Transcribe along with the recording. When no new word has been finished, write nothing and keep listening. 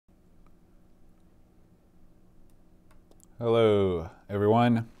Hello,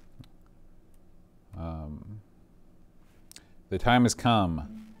 everyone. The time has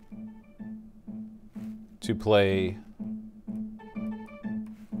come to play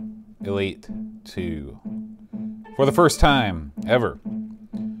Elite 2 for the first time ever.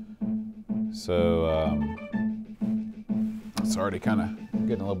 So, it's already kind of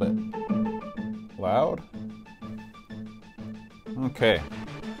getting a little bit loud. Okay.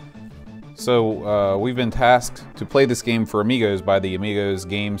 So, we've been tasked to play this game for Amigos by the Amigos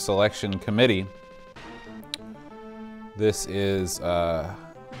Game Selection Committee. This is,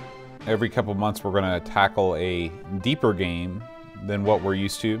 every couple months we're going to tackle a deeper game than what we're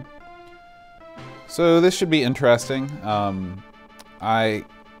used to. So this should be interesting. I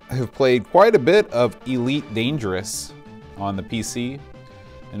have played quite a bit of Elite Dangerous on the PC.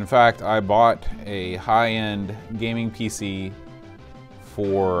 In fact, I bought a high-end gaming PC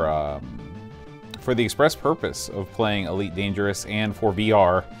for the express purpose of playing Elite Dangerous and for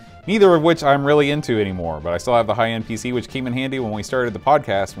VR, neither of which I'm really into anymore, but I still have the high-end PC, which came in handy when we started the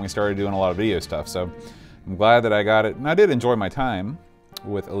podcast, when we started doing a lot of video stuff, so I'm glad that I got it, and I did enjoy my time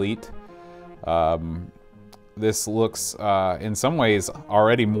with Elite. This looks, in some ways,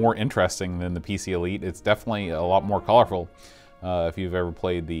 already more interesting than the PC Elite. It's definitely a lot more colorful, if you've ever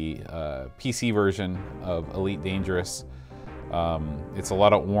played the PC version of Elite Dangerous. It's a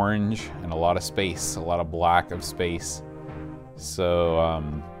lot of orange and a lot of space, a lot of black of space. So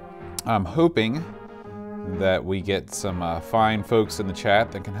I'm hoping that we get some fine folks in the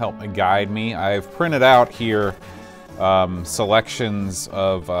chat that can help guide me. I've printed out here selections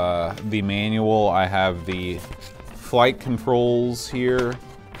of the manual. I have the flight controls here,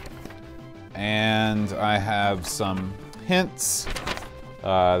 and I have some hints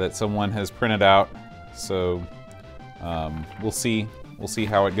that someone has printed out. So we'll see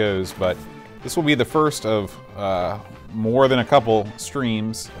how it goes, but this will be the first of more than a couple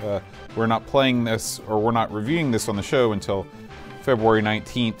streams. We're not playing this, or we're not reviewing this on the show until February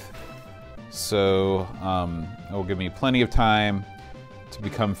 19th, so it will give me plenty of time to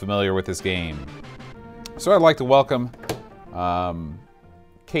become familiar with this game. So I'd like to welcome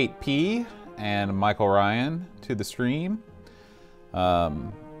Kate P. and Michael Ryan to the stream,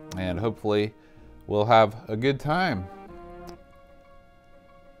 and hopefully we'll have a good time.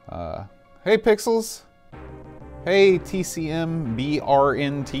 Hey Pixels! Hey TCM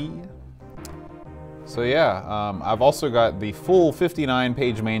BRNT! So yeah, I've also got the full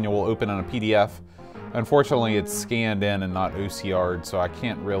 59-page manual open on a PDF. Unfortunately, it's scanned in and not OCR'd, so I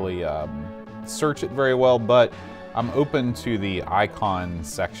can't really search it very well, but I'm open to the icon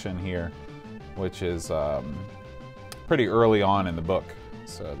section here, which is pretty early on in the book,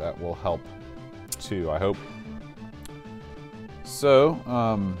 so that will help too, I hope. So,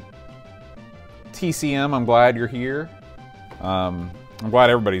 TCM, I'm glad you're here. I'm glad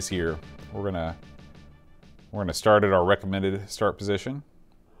everybody's here. We're gonna start at our recommended start position.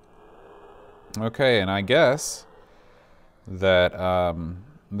 Okay, and I guess that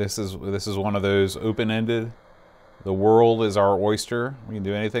this is one of those open-ended. The world is our oyster. We can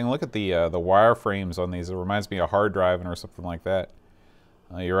do anything. Look at the wireframes on these. It reminds me of hard driving or something like that.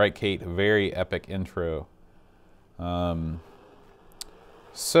 You're right, Kate. Very epic intro.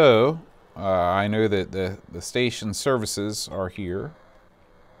 So I know that the station services are here.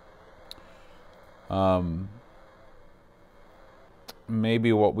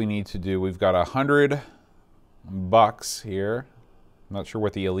 Maybe what we need to do, we've got $100 here. I'm not sure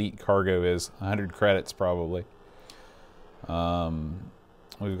what the elite cargo is. 100 credits probably.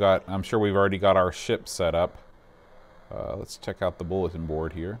 We've got, I'm sure we've already got our ship set up. Let's check out the bulletin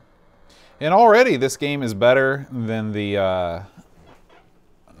board here. And already this game is better than the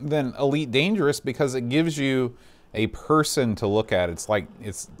than Elite Dangerous because it gives you a person to look at. It's like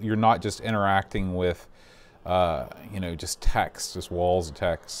you're not just interacting with you know, just text, just walls of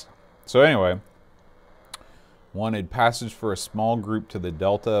text. So anyway, wanted passage for a small group to the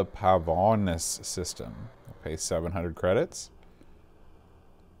Delta Pavonis system. I'll pay 700 credits.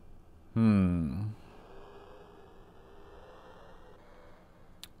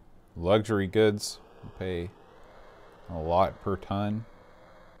 Luxury goods, I'll pay a lot per ton.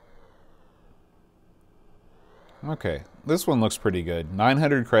 Okay, this one looks pretty good.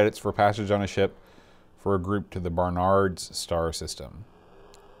 900 credits for passage on a ship for a group to the Barnard's star system.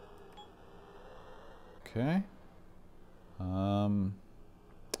 Okay.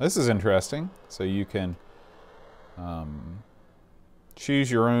 This is interesting. So you can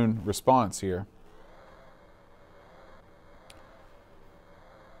choose your own response here.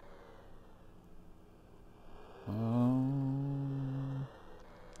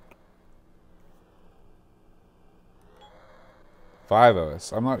 5 of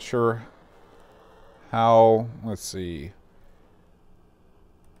us. I'm not sure how. Let's see.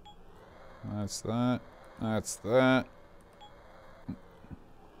 That's that. That's that.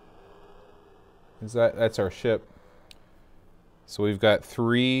 That's our ship. So we've got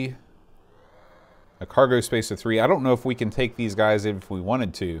 3, a cargo space of 3. I don't know if we can take these guys if we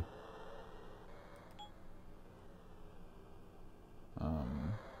wanted to.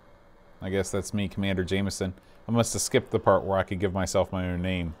 I guess that's me, Commander Jameson. I must have skipped the part where I could give myself my own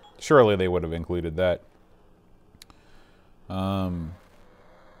name. Surely they would have included that. Yeah,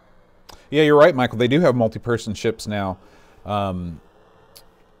 you're right, Michael. They do have multi-person ships now. The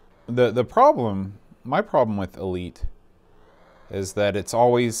problem, my problem with Elite, is that it's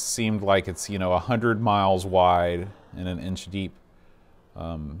always seemed like it's 100 miles wide and an inch deep,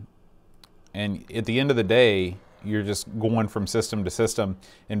 and at the end of the day, you're just going from system to system,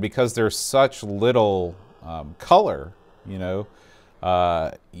 and because there's such little color, you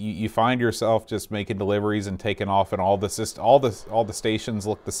find yourself just making deliveries and taking off, and all the stations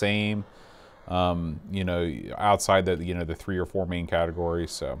look the same. Outside the 3 or 4 main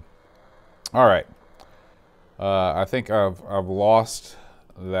categories. So, all right. I think I've lost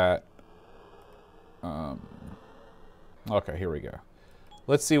that. Okay, here we go.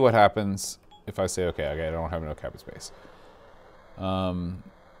 Let's see what happens if I say okay. Okay, I don't have enough cabin space.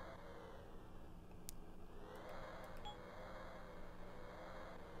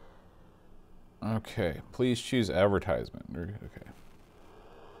 Okay, please choose advertisement. Okay.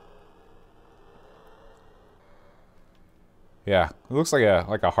 Yeah, it looks like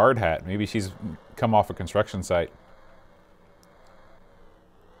a hard hat. Maybe she's come off a construction site.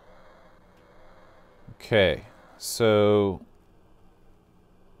 Okay, so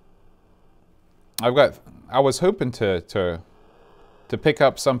I was hoping to pick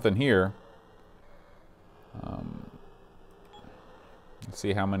up something here. Let's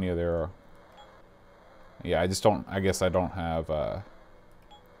see how many there are. Yeah, I guess I don't have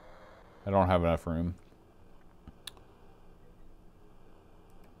enough room.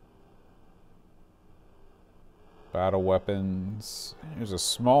 Battle weapons. Here's a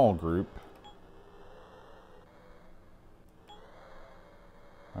small group.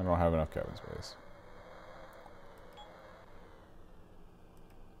 I don't have enough cabin space.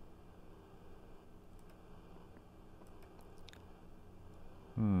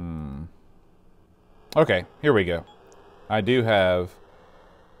 Okay, here we go. I do have...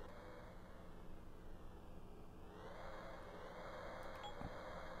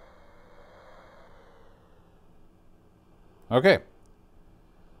 Okay.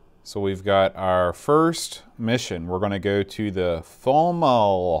 So we've got our first mission. We're going to go to the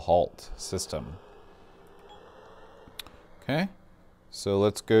Fomalhaut system. Okay. So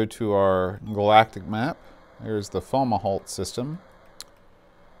let's go to our galactic map. There's the Fomalhaut system.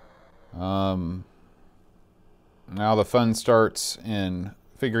 Now the fun starts in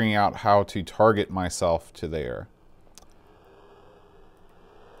figuring out how to target myself to there.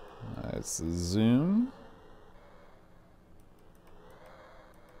 Let's zoom.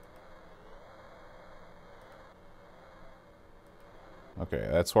 Okay,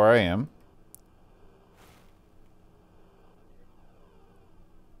 that's where I am.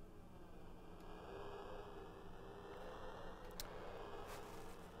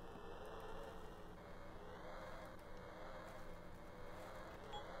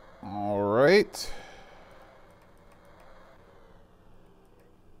 All right.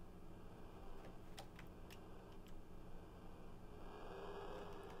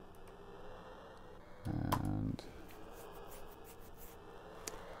 And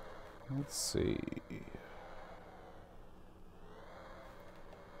let's see.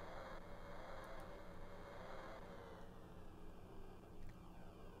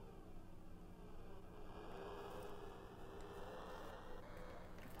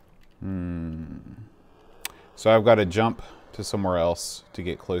 So I've got to jump to somewhere else to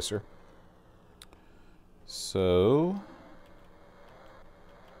get closer. So,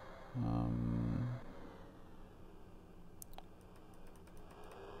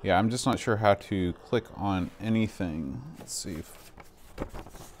 yeah, I'm just not sure how to click on anything. Let's see.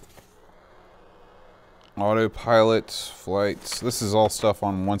 Autopilot, flights. This is all stuff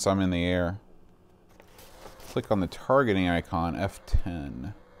on once I'm in the air. Click on the targeting icon,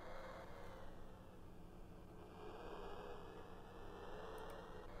 F10.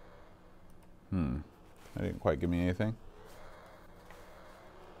 That didn't quite give me anything.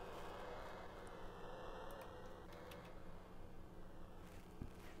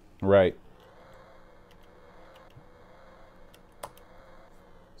 Right.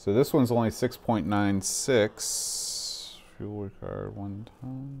 So this one's only 6.96. Fuel required 1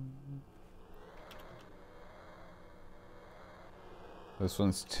 ton. This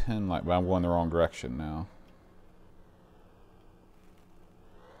one's 10 light, but I'm going the wrong direction now.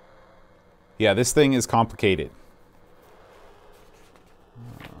 Yeah, this thing is complicated.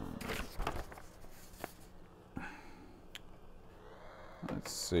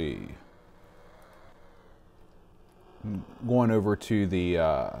 Let's see. I'm going over to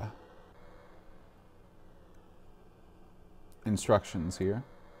the instructions here.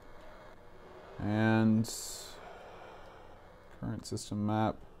 And current system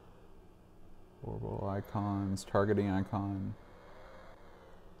map, orbital icons, targeting icon.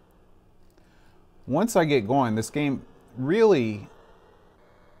 Once I get going, this game really,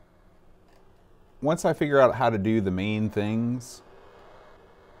 once I figure out how to do the main things,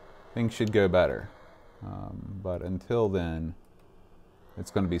 things should go better. But until then, it's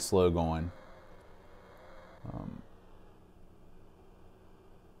going to be slow going.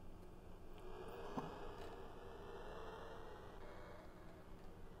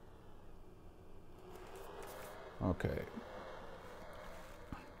 Okay.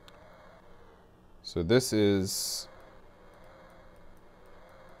 So this is,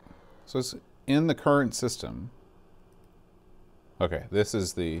 so it's in the current system. Okay, this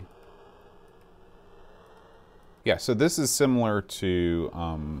is the, yeah, so this is similar to,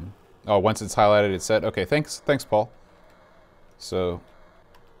 oh, once it's highlighted, it's set. Okay, thanks, Paul. So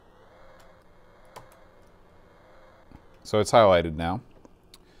it's highlighted now.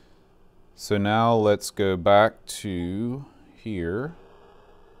 So now let's go back to here.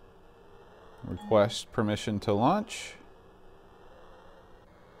 Request permission to launch.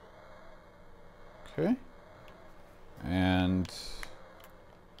 Okay. And,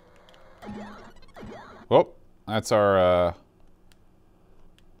 oh, that's our,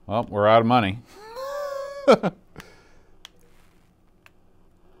 well, we're out of money.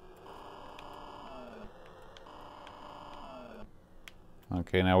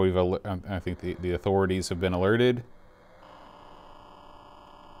 Okay, now we've, I think the authorities have been alerted.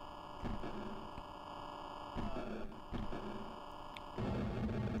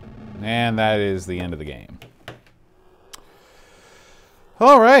 And that is the end of the game.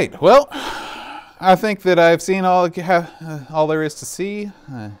 All right, well, I think that I've seen all there is to see.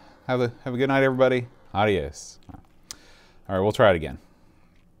 Have a good night, everybody. Adios. All right, we'll try it again.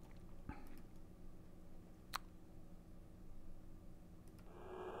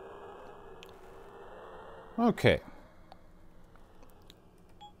 Okay.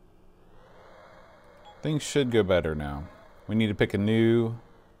 Things should go better now. We need to pick a new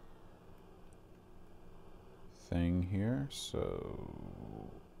thing here, so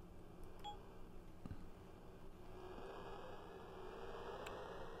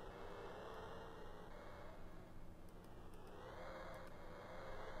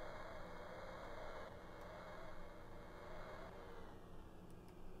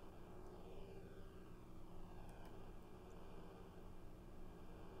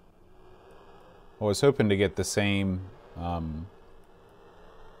I was hoping to get the same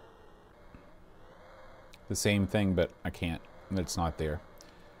thing, but I can't. It's not there.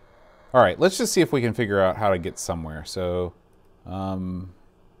 All right, let's just see if we can figure out how to get somewhere. So,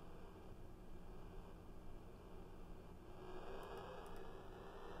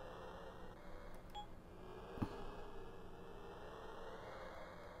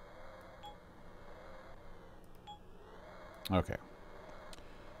 okay.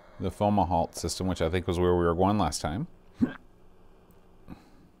 The Fomalhaut system, which I think was where we were going last time.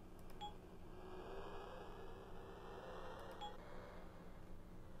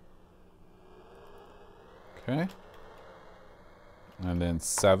 Okay. And then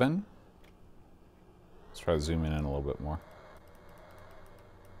 7. Let's try to zoom in a little bit more.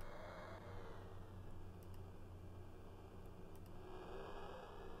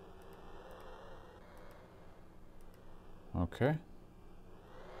 Okay.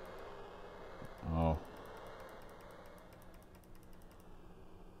 Oh.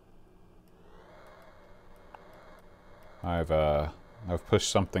 I've pushed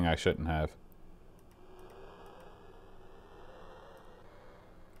something I shouldn't have.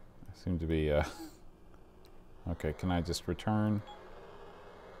 I seem to be okay, can I just return?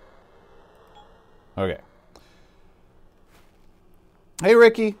 Okay. Hey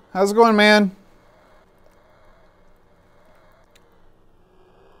Ricky, how's it going, man?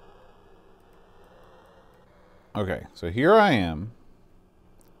 Okay, so here I am.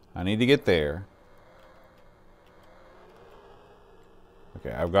 I need to get there.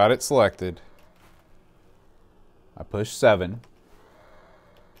 Okay, I've got it selected. I push 7.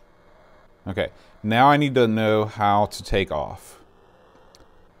 Okay, now I need to know how to take off.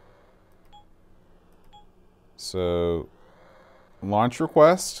 So, launch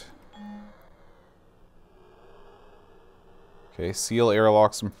request. Okay, seal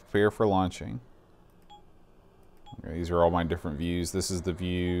airlocks and prepare for launching. Okay, these are all my different views. This is the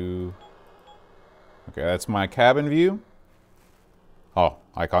view. Okay, that's my cabin view. Oh,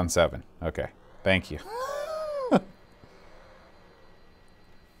 icon 7. Okay, thank you.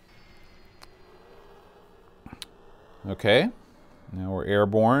 Okay, now we're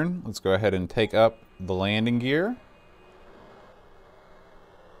airborne. Let's go ahead and take up the landing gear.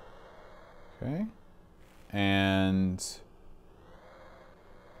 Okay, and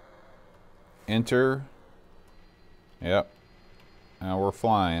enter. Yep, now we're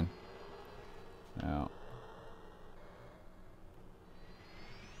flying. Now,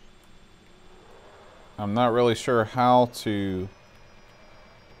 I'm not really sure how to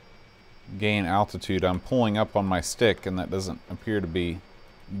gain altitude. I'm pulling up on my stick and that doesn't appear to be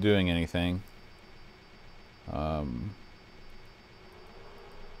doing anything.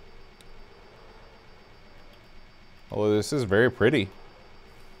 Although this is very pretty.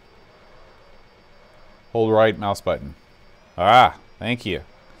 Hold right mouse button. Ah, thank you.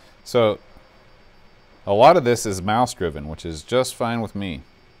 So, a lot of this is mouse driven, which is just fine with me.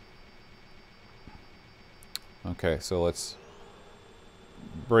 Okay, so let's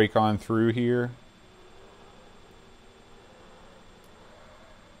break on through here.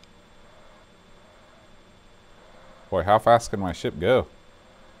 Boy, how fast can my ship go?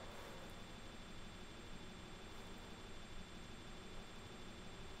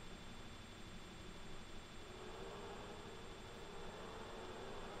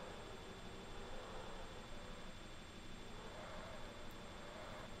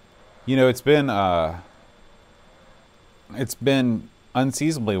 You know, it's been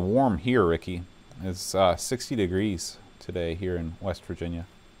unseasonably warm here, Ricky. It's 60 degrees today here in West Virginia.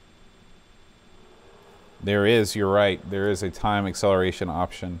 There is, you're right, there is a time acceleration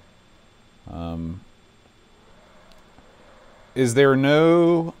option. Is there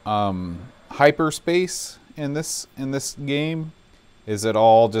no hyperspace in this game? Is it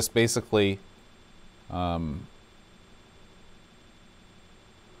all just basically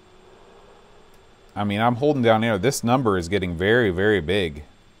I mean, I'm holding down air. This number is getting very, very big.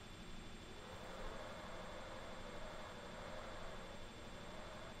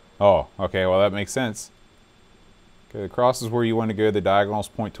 Oh, okay, well that makes sense. Okay, the cross is where you want to go. The diagonals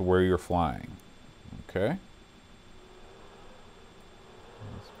point to where you're flying. Okay.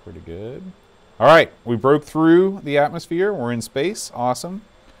 That's pretty good. All right, we broke through the atmosphere. We're in space. Awesome.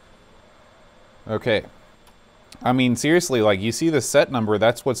 Okay. I mean, seriously, like, you see the set number,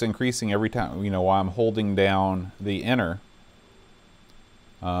 that's what's increasing every time, you know, while I'm holding down the enter.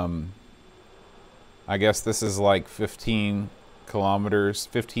 I guess this is like 15 kilometers,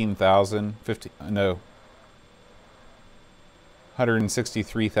 15,000, no,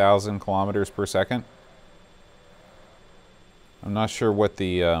 163,000 kilometers per second. I'm not sure what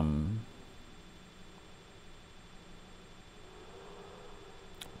the,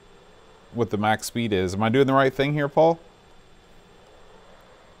 what the max speed is. Am I doing the right thing here, Paul?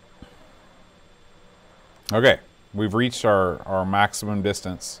 Okay, we've reached our maximum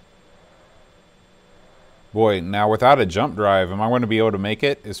distance. Boy, now without a jump drive, am I going to be able to make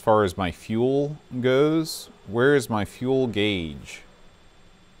it as far as my fuel goes? Where is my fuel gauge?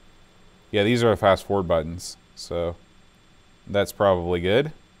 Yeah, these are the fast forward buttons, so that's probably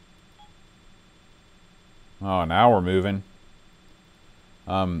good. Oh, now we're moving.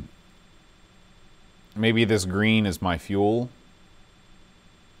 Maybe this green is my fuel.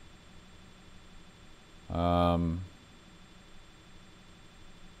 I'm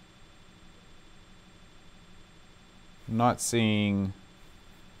not seeing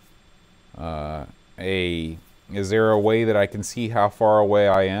is there a way that I can see how far away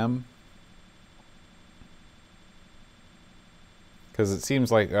I am? Because it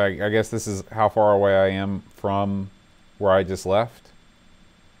seems like, I guess this is how far away I am from where I just left.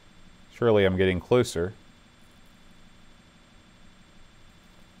 Surely I'm getting closer.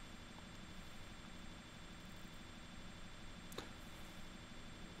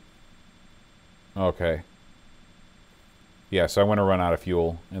 Okay. Yeah, so I want to run out of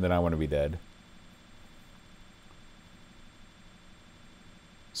fuel, and then I want to be dead.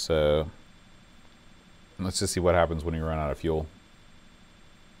 So, let's just see what happens when you run out of fuel.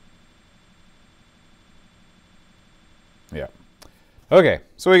 Yeah. Okay,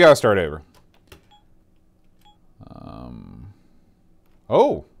 so we gotta start over.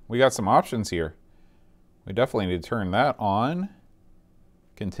 Oh, we got some options here. We definitely need to turn that on.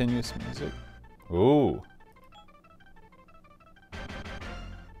 Continuous music. Ooh.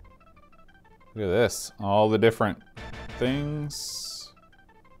 Look at this. All the different things.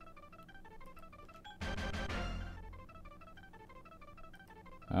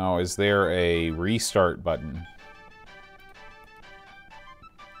 Oh, is there a restart button?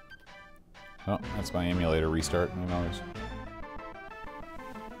 Oh, that's my emulator restart. I always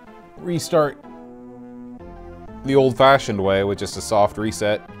restart the old-fashioned way with just a soft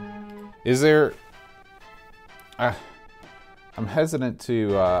reset. Is there... I'm hesitant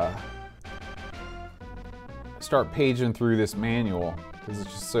to start paging through this manual because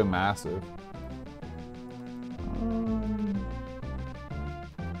it's just so massive.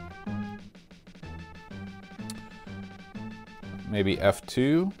 Maybe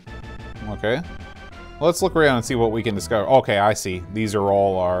F2? Okay. Let's look around and see what we can discover. Okay, I see. These are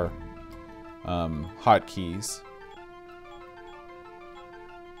all our hotkeys.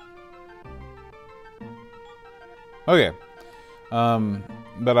 Okay.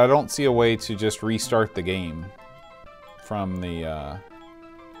 But I don't see a way to just restart the game from the...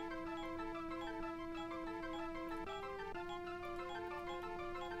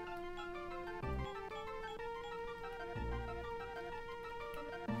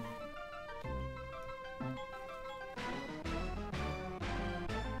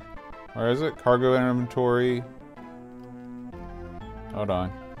 Where is it? Cargo inventory. Hold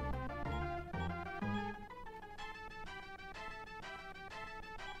on.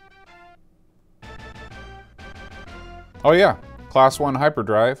 Oh yeah, Class 1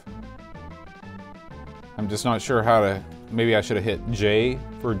 hyperdrive. I'm just not sure how to... Maybe I should have hit J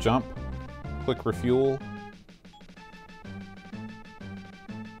for jump. Click refuel.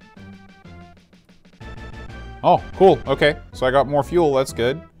 Oh, cool. Okay, so I got more fuel. That's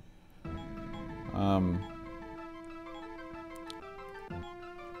good.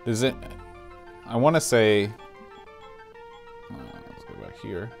 Does it... I want to say... let's go back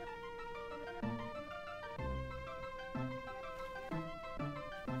here.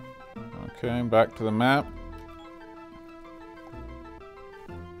 Okay, back to the map.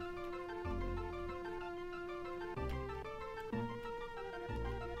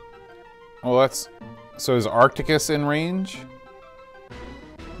 Oh, that's... So is Arcticus in range?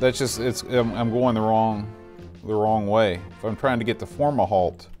 That's just... It's... I'm going the wrong way. If I'm trying to get to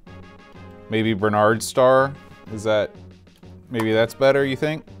Formahalt, maybe Bernard Star? Is that... Maybe that's better, you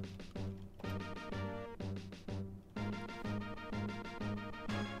think?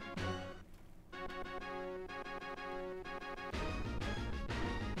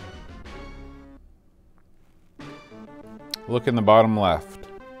 Look in the bottom left.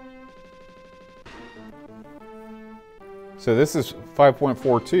 So this is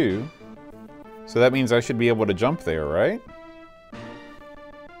 5.42. So that means I should be able to jump there, right?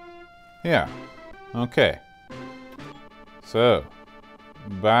 Yeah. Okay. So,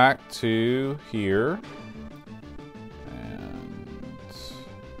 back to here. And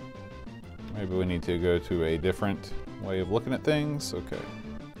maybe we need to go to a different way of looking at things. Okay.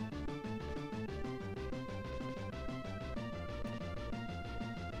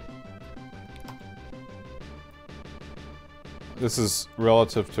 This is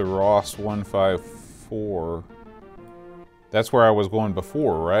relative to Ross 154. That's where I was going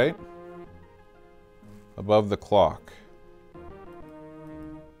before, right? Above the clock.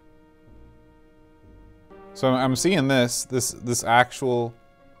 So I'm seeing this actual...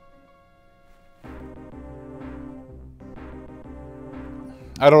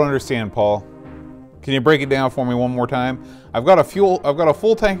 I don't understand, Paul. Can you break it down for me one more time? I've got a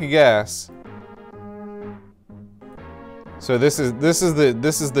full tank of gas. So this is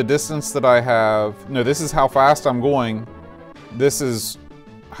the distance that I have. No, this is how fast I'm going. This is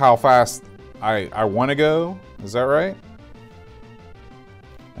how fast I want to go. Is that right?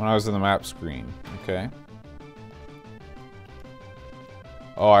 When I was in the map screen. Okay.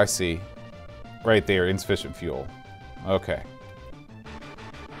 Oh, I see. Right there, insufficient fuel. Okay.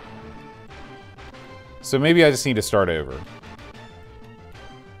 So maybe I just need to start over.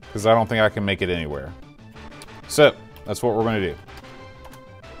 Because I don't think I can make it anywhere. So, that's what we're going to do.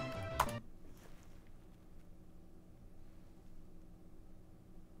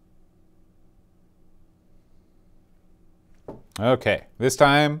 Okay, this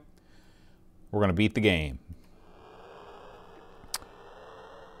time we're going to beat the game.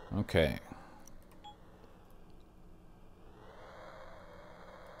 Okay.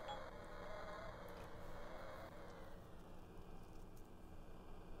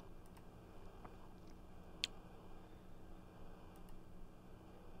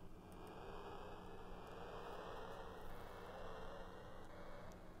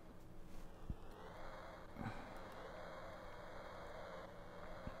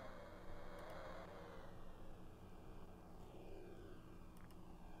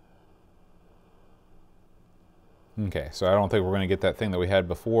 Okay, so I don't think we're going to get that thing that we had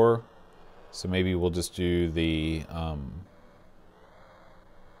before. So maybe we'll just do the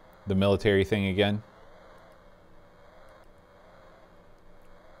military thing again.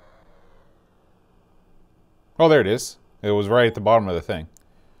 Oh, there it is. It was right at the bottom of the thing.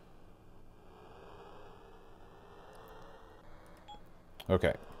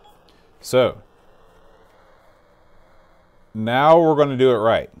 Okay. So, now we're going to do it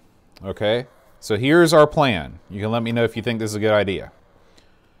right. Okay? So here's our plan. You can let me know if you think this is a good idea.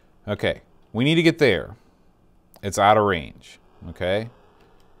 Okay. We need to get there. It's out of range. Okay?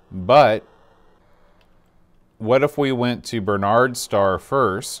 But, what if we went to Bernard Star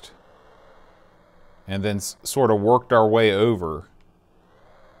first, and then sort of worked our way over?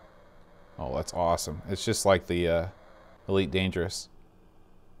 Oh, that's awesome. It's just like the Elite Dangerous.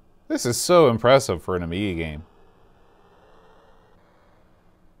 This is so impressive for an Amiga game.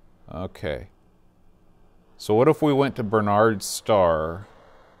 Okay. So what if we went to Bernard Star?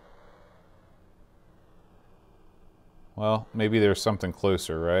 Well, maybe there's something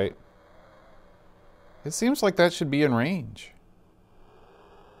closer, right? It seems like that should be in range.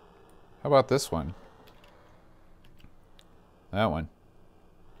 How about this one? That one.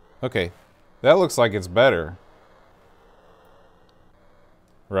 Okay. That looks like it's better.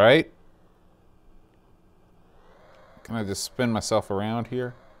 Right? Can I just spin myself around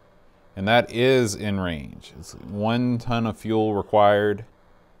here? And that is in range. It's 1 ton of fuel required.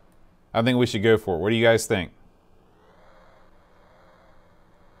 I think we should go for it. What do you guys think?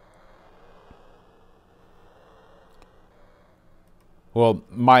 Well,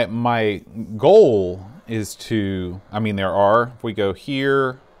 my goal is to, I mean, if we go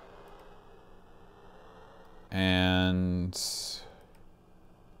here and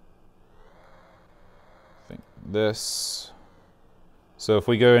I think this. So if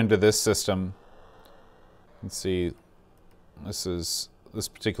we go into this system, let's see, this is this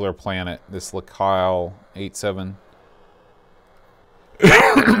particular planet, this Lakyle 87.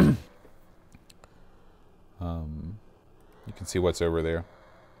 You can see what's over there.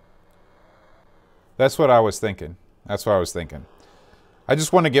 That's what I was thinking. That's what I was thinking. I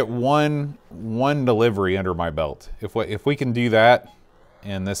just want to get one delivery under my belt. If we can do that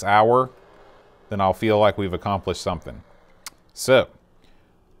in this hour, then I'll feel like we've accomplished something. So,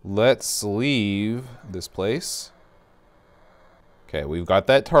 let's leave this place. Okay, we've got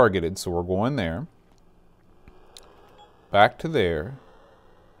that targeted, so we're going there. Back to there.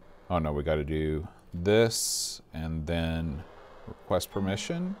 Oh no, we got to do this and then request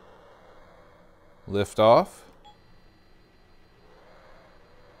permission. Lift off.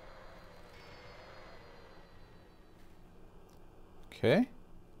 Okay.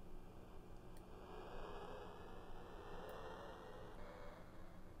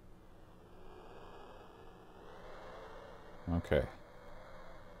 Okay.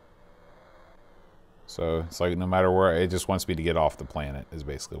 So it's like no matter where, it just wants me to get off the planet is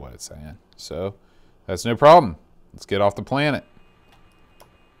basically what it's saying. So that's no problem. Let's get off the planet.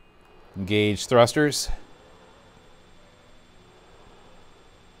 Engage thrusters.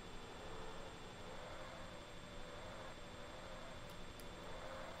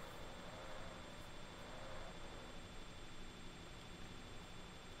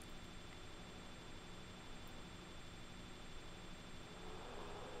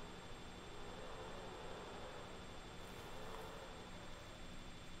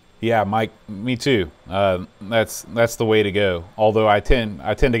 Yeah, Mike, me too. That's the way to go. Although I tend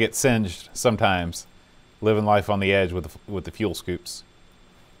to get singed sometimes, living life on the edge with the fuel scoops.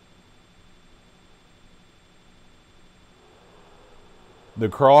 The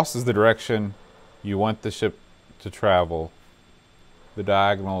cross is the direction you want the ship to travel. The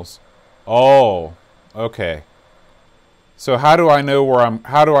diagonals. Oh, okay. So how do I know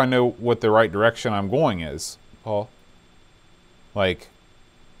how do I know what the right direction I'm going is, Paul? Like,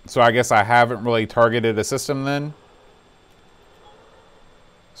 so I guess I haven't really targeted a system then?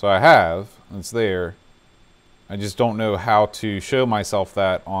 So I have, it's there. I just don't know how to show myself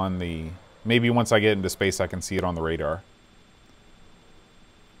that on the, maybe once I get into space I can see it on the radar.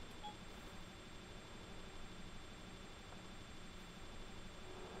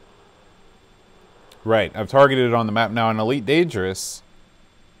 Right, I've targeted it on the map. Now in Elite Dangerous,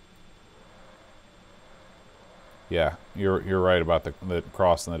 yeah, you're right about the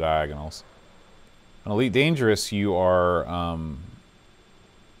cross and the diagonals. In Elite Dangerous, you are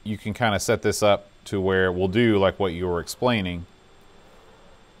you can kind of set this up to where it will do like what you were explaining.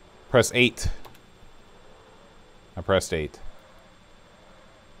 Press 8. I pressed 8.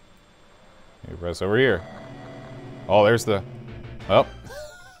 You press over here. Oh, there's the. Oh.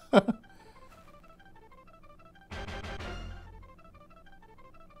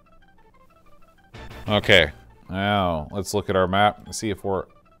 Okay, now let's look at our map and see if we're...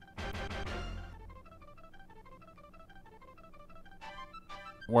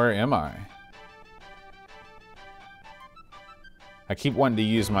 Where am I? I keep wanting to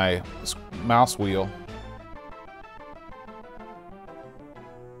use my mouse wheel.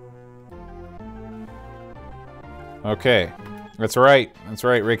 Okay, that's right,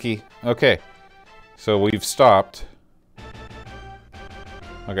 Ricky. Okay, so we've stopped.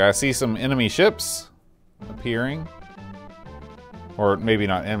 Okay, I see some enemy ships appearing. Or maybe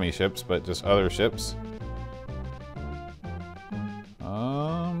not enemy ships, but just other ships.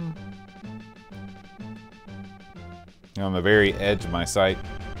 On the very edge of my sight.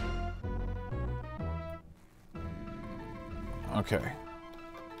 Okay.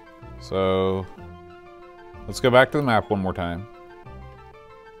 So, let's go back to the map one more time.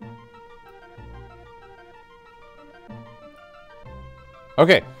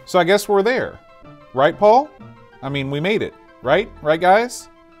 Okay, so I guess we're there. Right, Paul? I mean, we made it, right? Right, guys?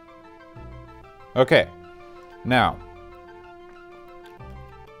 Okay. Now.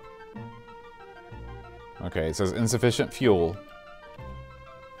 Okay, it says insufficient fuel.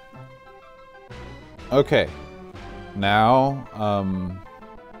 Okay. Now,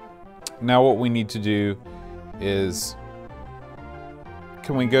 now what we need to do is,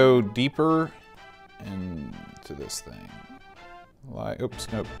 can we go deeper into this thing? Like,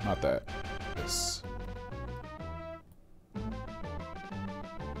 oops, nope, not that. This.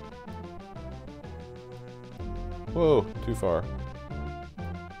 Whoa, too far.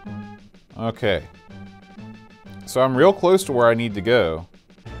 Okay. So I'm real close to where I need to go.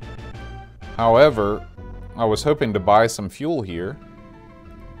 However, I was hoping to buy some fuel here,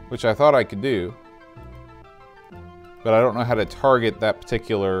 which I thought I could do. But I don't know how to target that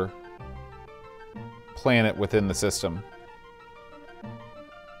particular planet within the system.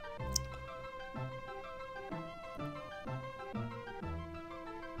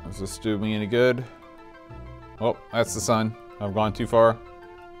 Does this do me any good? Oh, that's the sun. I've gone too far.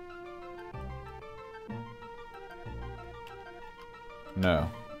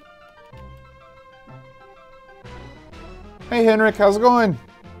 No. Hey Henrik, how's it going?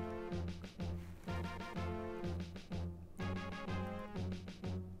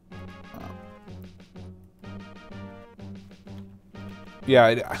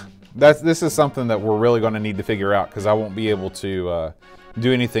 Yeah, this is something that we're really going to need to figure out, because I won't be able to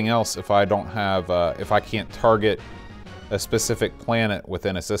do anything else if I don't have, if I can't target a specific planet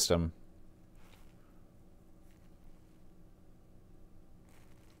within a system.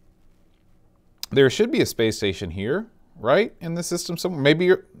 There should be a space station here, right? In the system somewhere. Maybe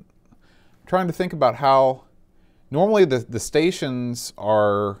you're trying to think about how normally the stations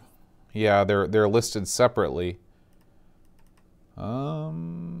are, yeah, they're listed separately. Let's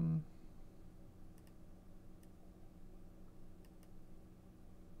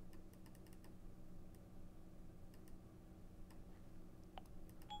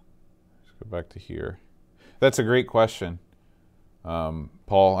go back to here. That's a great question.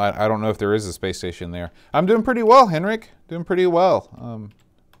 Paul, I don't know if there is a space station there. I'm doing pretty well, Henrik. Doing pretty well. It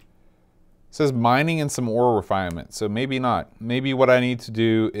says mining and some ore refinement, so maybe not. Maybe what I need to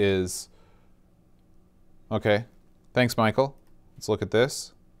do is... Okay. Thanks, Michael. Let's look at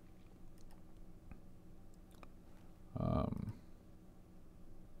this.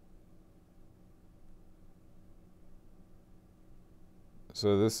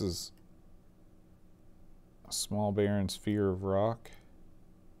 So this is a small barren sphere of rock.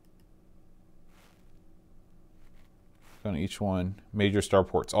 On each one. Major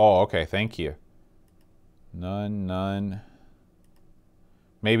starports. Oh, okay, thank you. None, none.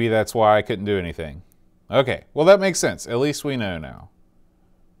 Maybe that's why I couldn't do anything. Okay, well that makes sense. At least we know now.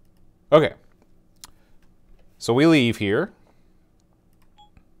 Okay. So we leave here.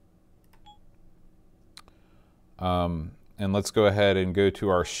 And let's go ahead and go to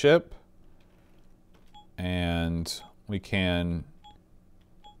our ship. And we can...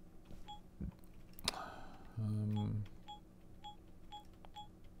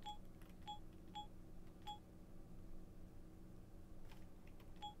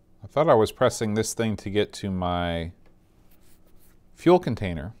 I thought I was pressing this thing to get to my fuel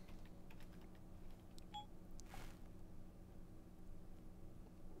container.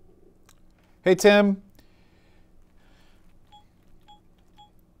 Hey, Tim.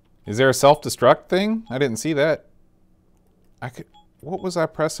 Is there a self-destruct thing? I didn't see that. What was I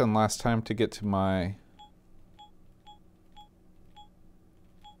pressing last time to get to my...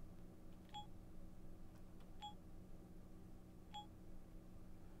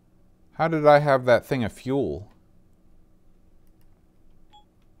 How did I have that thing of fuel?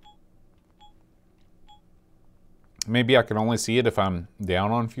 maybe I can only see it if I'm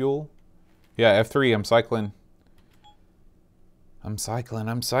down on fuel. Yeah, F3, I'm cycling. I'm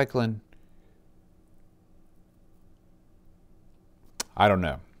cycling. I don't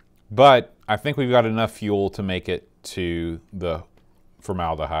know. But I think we've got enough fuel to make it to the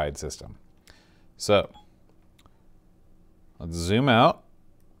formaldehyde system. So, let's zoom out.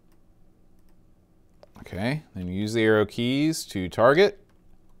 Okay, then use the arrow keys to target.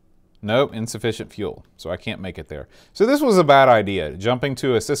 Nope, insufficient fuel, so I can't make it there. So this was a bad idea, jumping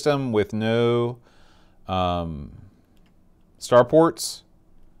to a system with no starports.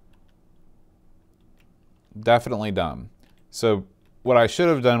 Definitely dumb. So what I should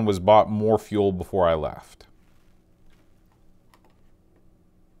have done was bought more fuel before I left.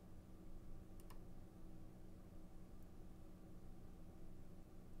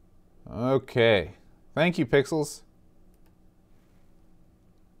 Okay, thank you, Pixels.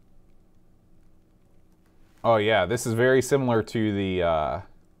 Oh yeah, this is very similar to the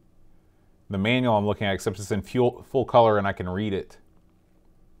manual I'm looking at, except it's in full color and I can read it.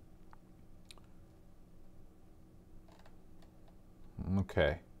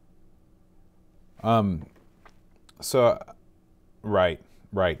 Okay. So, right.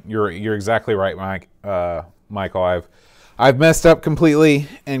 You're exactly right, Michael. I've messed up completely,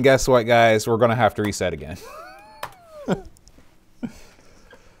 and guess what, guys? We're gonna have to reset again.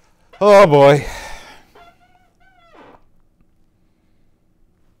 Oh boy.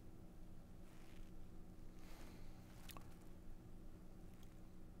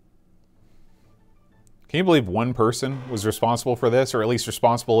 Can you believe one person was responsible for this, or at least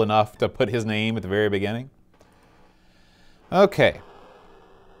responsible enough to put his name at the very beginning? Okay.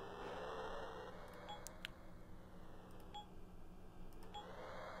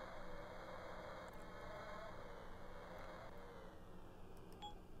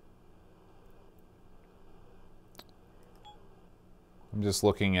 I'm just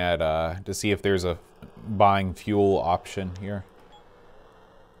looking at to see if there's a buying fuel option here.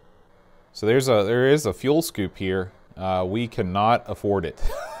 So there is a fuel scoop here. We cannot afford it.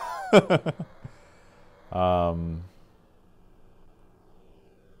 I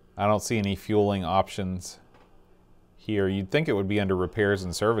don't see any fueling options here. You'd think it would be under repairs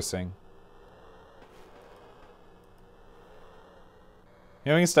and servicing.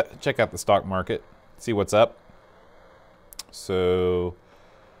 You know, we can check out the stock market, see what's up. So,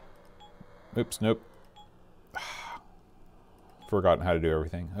 oops, nope. Forgotten how to do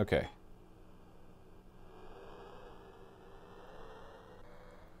everything. Okay.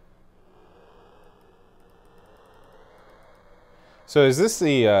 So is this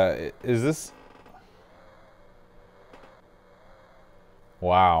the, is this?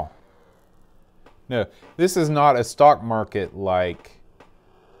 Wow. No, this is not a stock market like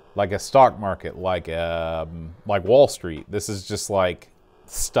a stock market, like Wall Street. This is just like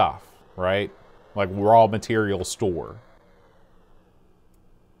stuff, right? Like raw material store.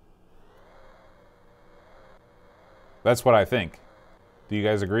 That's what I think. Do you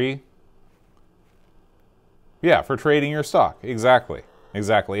guys agree? Yeah, for trading your stock. Exactly.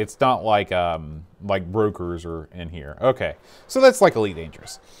 Exactly. It's not like brokers are in here. Okay. So that's like Elite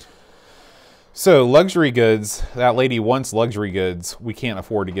Dangerous. So luxury goods, that lady wants luxury goods. We can't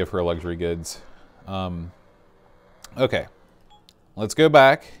afford to give her luxury goods. Okay. Let's go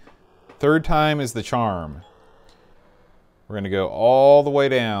back. Third time is the charm. We're going to go all the way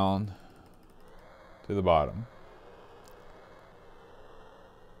down to the bottom.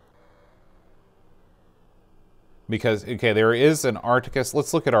 Because, okay, there is an Arcticus.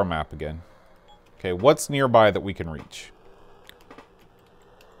 Let's look at our map again. Okay, what's nearby that we can reach?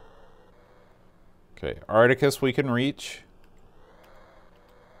 Okay, Arcticus we can reach.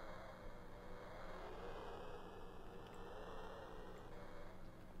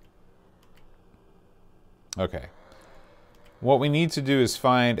 Okay. What we need to do is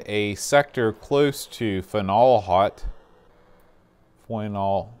find a sector close to Fomalhaut.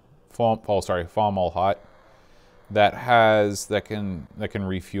 Fomalhaut. That can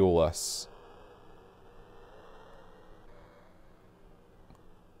refuel us.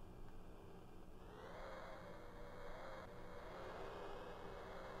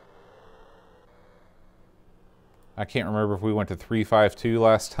 I can't remember if we went to 352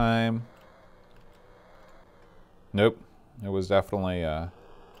 last time. Nope. It was definitely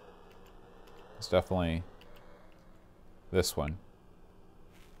this one.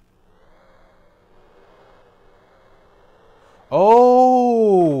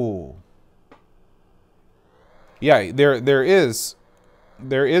 Oh, yeah. There is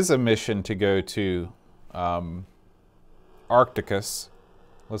a mission to go to Arcticus.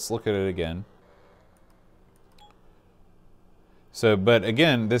 Let's look at it again. So, but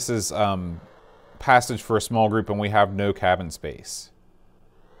again, this is passage for a small group and we have no cabin space.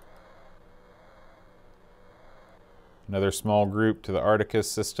 Another small group to the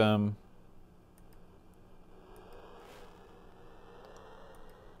Arcticus system.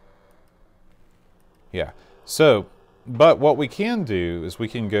 Yeah, so, but what we can do is we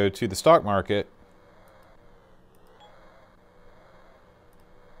can go to the stock market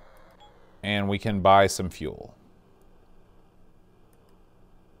and we can buy some fuel.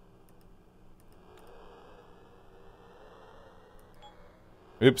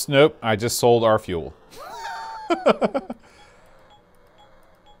 Oops, nope, I just sold our fuel.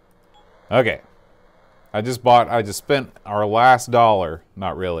 Okay. I just spent our last dollar,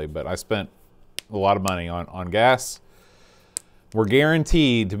 not really, but I spent a lot of money on gas. We're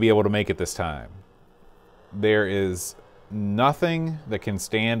guaranteed to be able to make it this time. There is nothing that can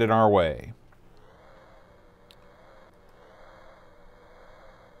stand in our way.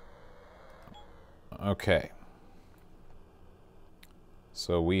 Okay.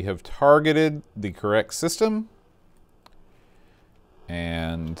 So we have targeted the correct system.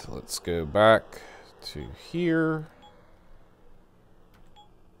 And let's go back to here.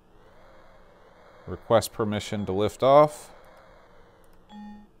 Request permission to lift off.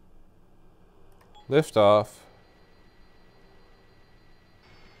 Lift off.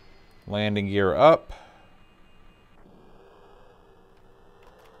 Landing gear up.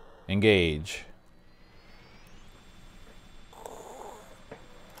 Engage.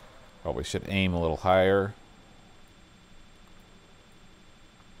 Probably should aim a little higher.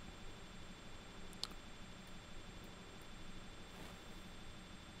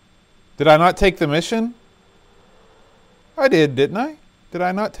 Did I not take the mission? I did, didn't I? Did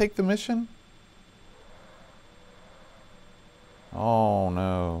I not take the mission? Oh,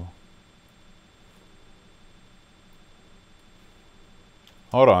 no.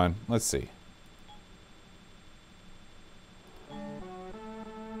 Hold on. Let's see.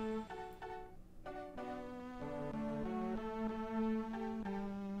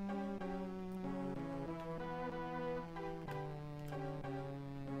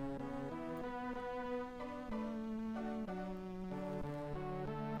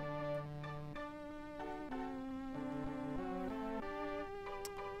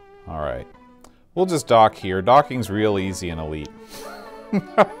 All right. We'll just dock here. Docking's real easy in Elite.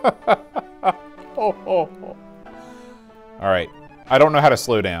 All right. I don't know how to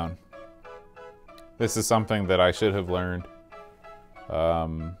slow down. This is something that I should have learned.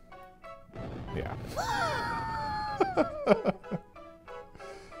 Yeah.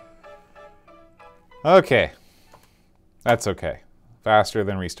 Okay. That's okay. Faster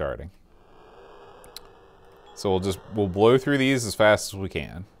than restarting. So we'll blow through these as fast as we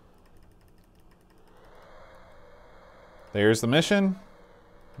can. There's the mission.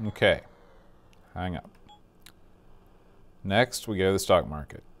 Okay. Hang up. Next, we go to the stock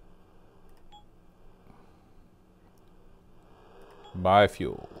market. Buy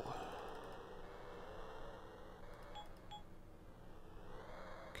fuel.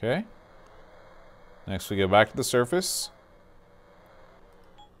 Okay. Next, we go back to the surface.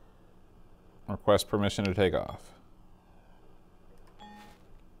 Request permission to take off.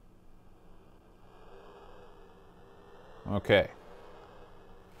 Okay.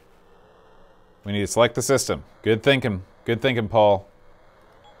 We need to select the system. Good thinking. Good thinking, Paul.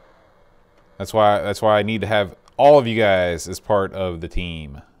 That's why I need to have all of you guys as part of the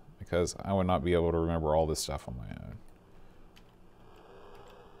team, because I would not be able to remember all this stuff on my own.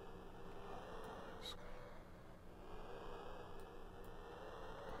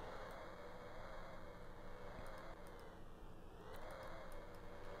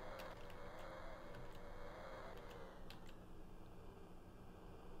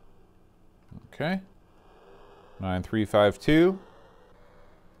 Okay. 9352.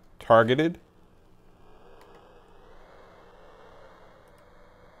 Targeted.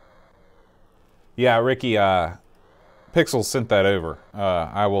 Yeah, Ricky, Pixel sent that over.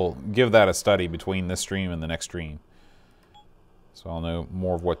 I will give that a study between this stream and the next stream, so I'll know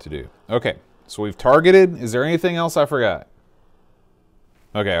more of what to do. Okay, so we've targeted. Is there anything else I forgot?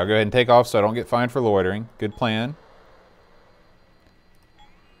 Okay, I'll go ahead and take off so I don't get fined for loitering. Good plan.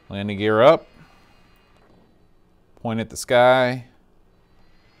 Landing gear up. Point at the sky.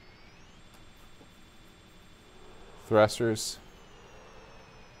 Thrusters.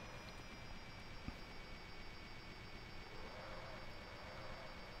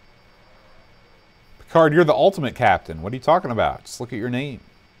 Picard, you're the ultimate captain. What are you talking about? Just look at your name.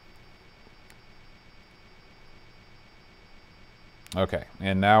 Okay,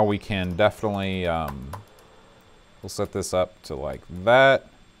 and now we can definitely We'll set this up to like that.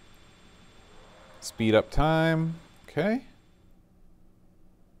 Speed up time. Okay.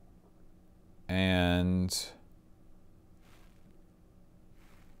 And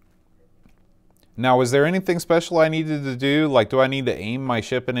now, was there anything special I needed to do? Like, do I need to aim my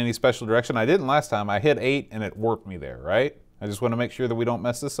ship in any special direction? I didn't last time. I hit 8 and it warped me there, right? I just want to make sure that we don't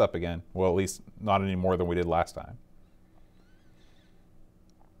mess this up again. Well, at least not any more than we did last time.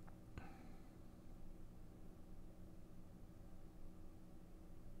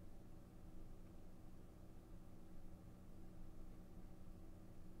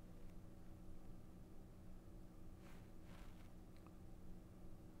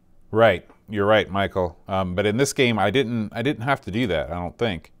 Right, you're right, Michael. But in this game, I didn't have to do that. I don't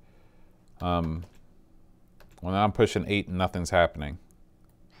think. When I'm pushing 8 and nothing's happening.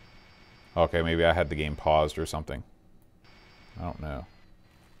 Okay, maybe I had the game paused or something. I don't know.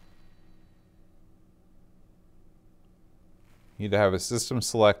 You need to have a system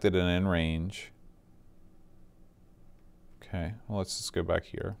selected and in range. Okay, well, let's just go back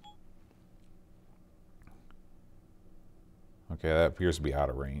here. Okay, that appears to be out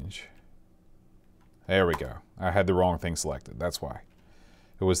of range. There we go. I had the wrong thing selected. That's why.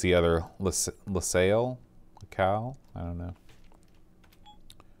 It was the other LaSalle? Cal? I don't know.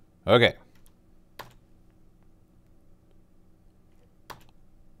 Okay.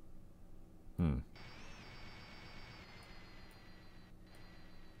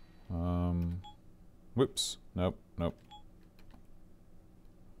 Whoops. Nope, nope.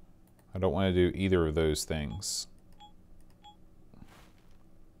 I don't want to do either of those things.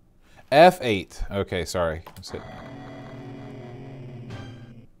 F8. Okay, sorry. Let's hit.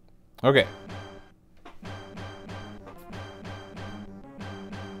 Okay.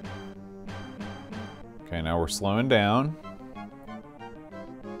 Okay, now we're slowing down.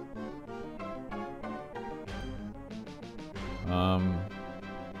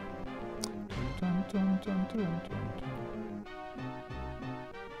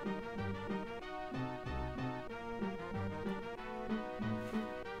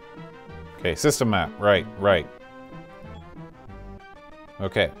 Okay, system map. Right, right.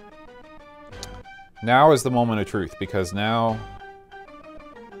 Okay. Now is the moment of truth, because now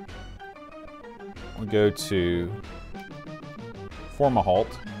we go to form a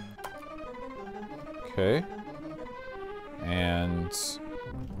halt. Okay. And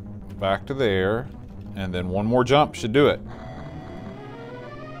back to there. And then one more jump should do it.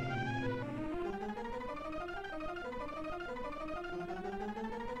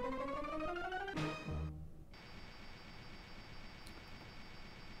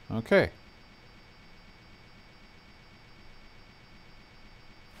 Okay.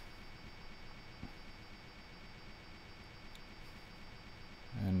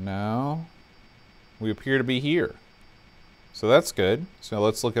 And now we appear to be here. So that's good. So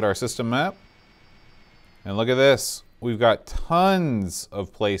let's look at our system map. And look at this. We've got tons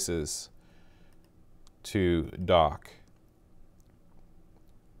of places to dock.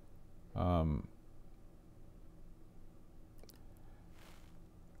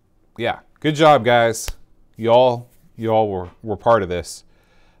 Yeah, good job, guys. Y'all were part of this.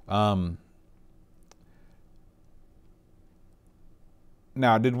 Now,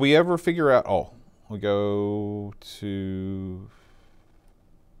 did we ever figure out? Oh, we go to.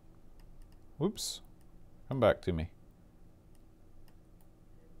 Whoops. Come back to me.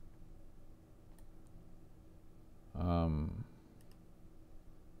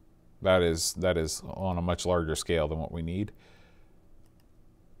 That is on a much larger scale than what we need.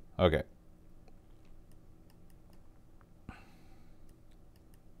 Okay.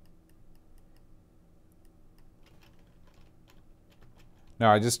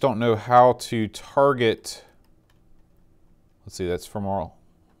 Now I just don't know how to target. Let's see, that's from our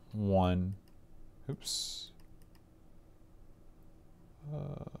one. Oops.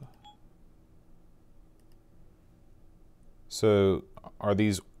 So are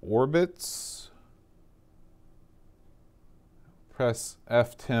these orbits? Press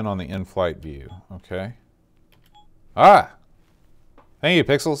F10 on the in-flight view. Okay. Ah! Thank you,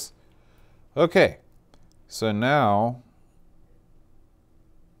 Pixels. Okay. So now,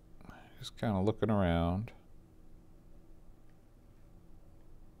 just kind of looking around.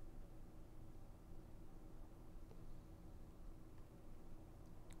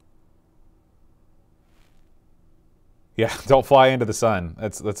 Yeah, don't fly into the sun.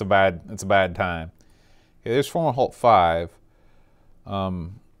 That's a bad time. Okay, there's form a halt 5.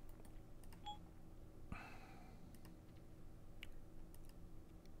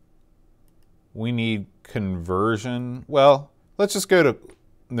 We need conversion. Well, let's just go to.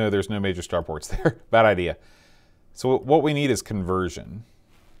 No, there's no major starports there. Bad idea. So what we need is conversion.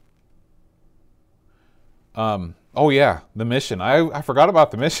 Oh yeah, the mission. I forgot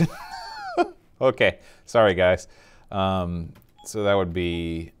about the mission. Okay, sorry guys. So that would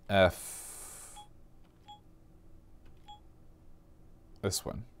be F. This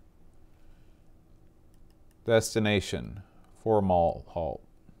one. Destination. 4-mile halt.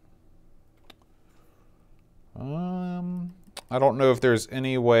 I don't know if there's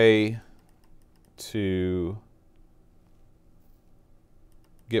any way to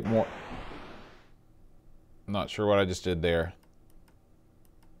get more. I'm not sure what I just did there.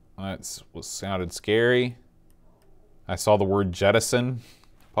 That sounded scary. I saw the word jettison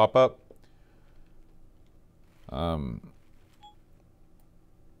pop up.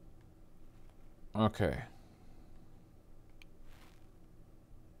 Okay.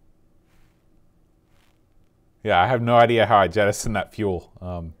 Yeah, I have no idea how I jettisoned that fuel.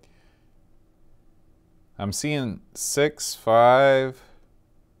 I'm seeing 6, 5,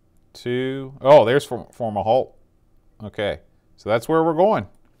 2. Oh, there's form a halt. Okay, so that's where we're going.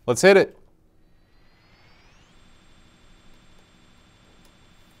 Let's hit it.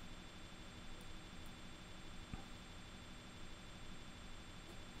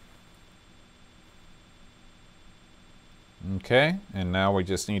 Okay, and now we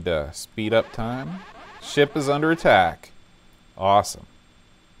just need to speed up time. Ship is under attack. Awesome.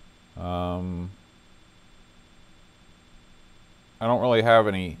 I don't really have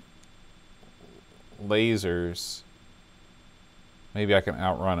any lasers. Maybe I can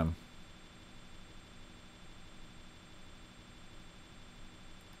outrun him.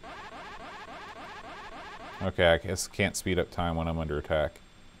 Okay, I guess can't speed up time when I'm under attack.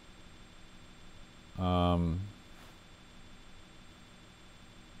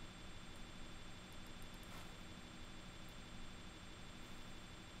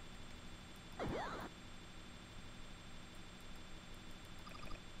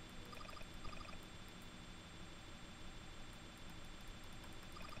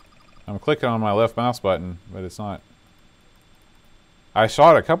 I'm clicking on my left mouse button, but it's not. I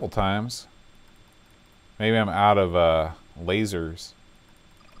shot a couple times. Maybe I'm out of lasers.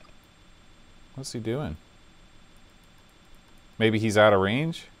 What's he doing? Maybe he's out of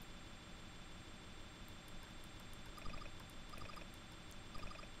range?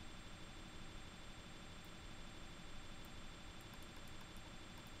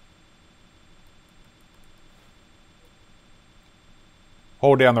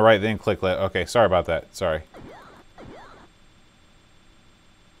 Hold down the right, then click left. Okay, sorry about that. Sorry.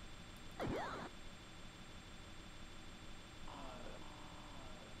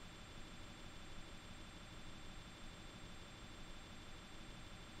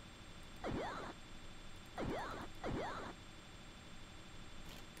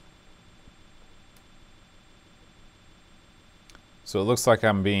 So it looks like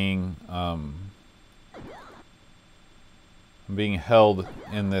I'm being held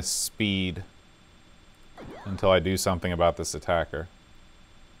in this speed until I do something about this attacker.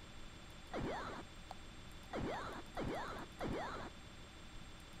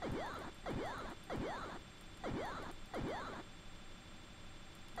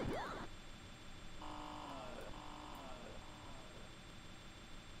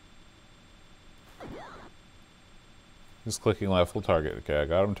 Just clicking left will target. Okay, I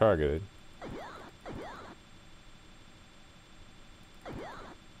got him targeted.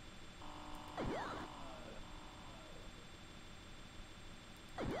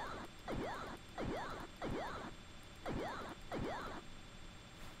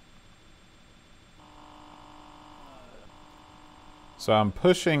 So I'm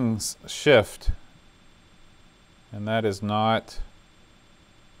pushing shift, and that is not,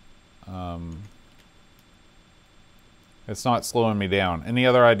 it's not slowing me down. Any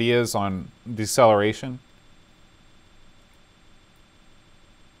other ideas on deceleration?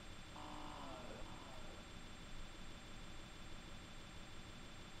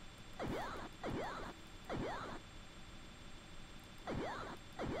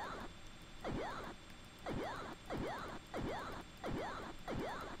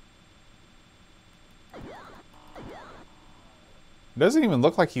 It doesn't even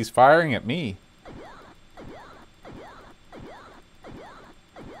look like he's firing at me.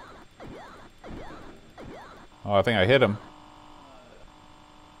 Oh, I think I hit him.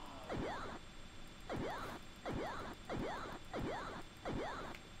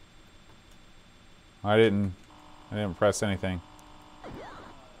 I didn't press anything.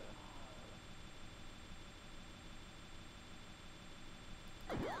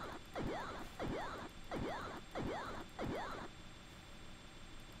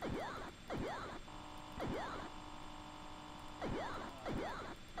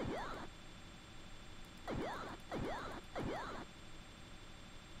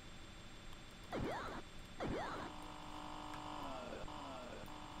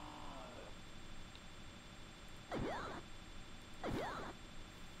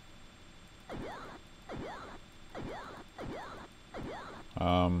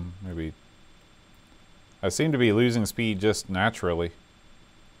 I seem to be losing speed just naturally.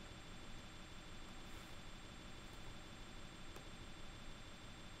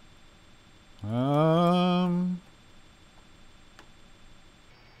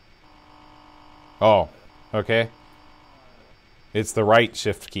 Oh, okay. It's the right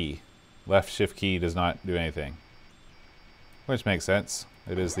shift key. Left shift key does not do anything. Which makes sense.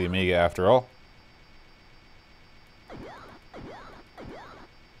 It is the Amiga after all.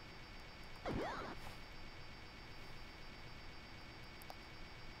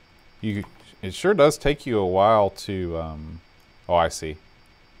 It sure does take you a while to, oh, I see.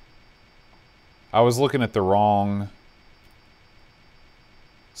 I was looking at the wrong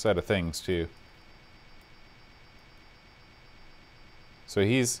set of things, too. So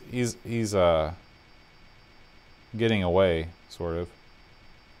he's getting away, sort of.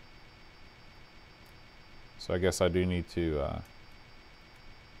 So I guess I do need to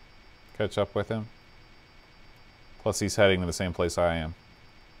catch up with him. Plus he's heading to the same place I am.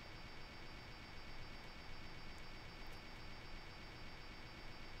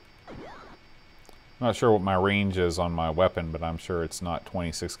 I'm not sure what my range is on my weapon, but I'm sure it's not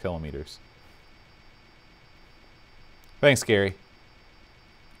 26 kilometers. Thanks, Gary.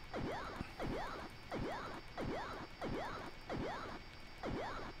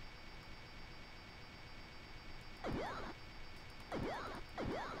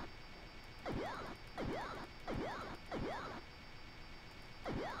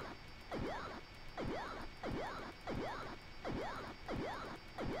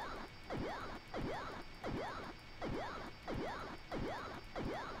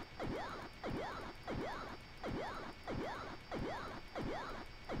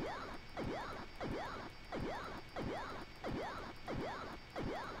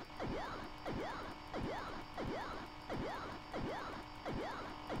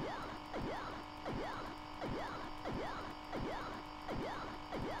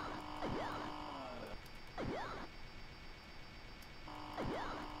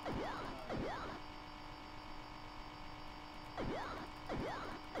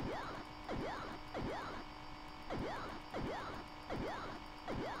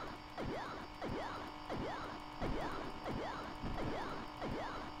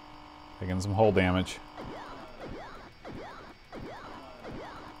 Taking some hull damage.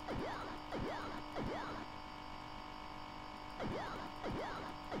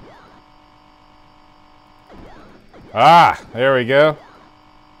 Ah, there we go.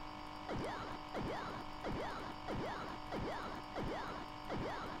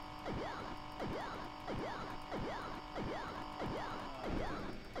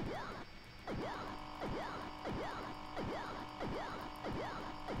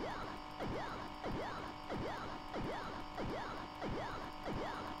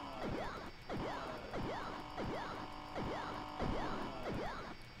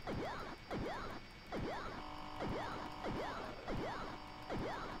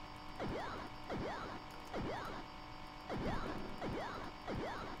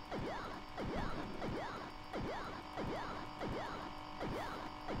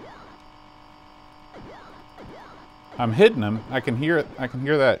 I'm hitting him. I can hear it. I can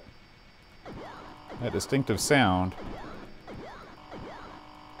hear that distinctive sound.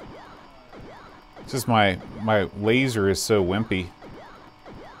 It's just my laser is so wimpy.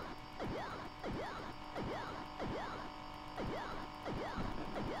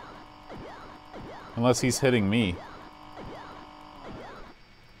 Unless he's hitting me.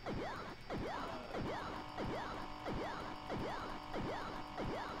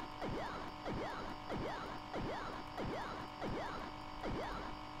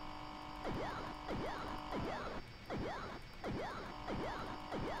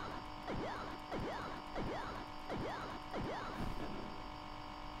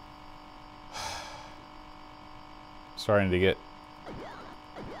 Starting to get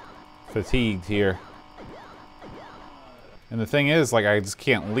fatigued here. And the thing is, like, I just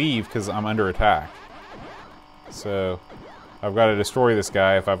can't leave because I'm under attack. So I've got to destroy this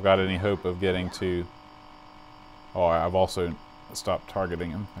guy if I've got any hope of getting to... Oh, I've also stopped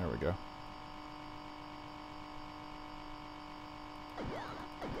targeting him. There we go.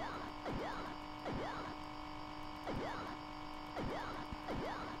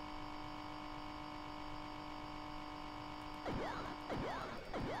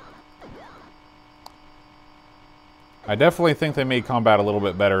 I definitely think they made combat a little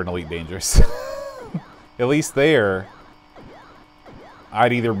bit better in Elite Dangerous. At least there,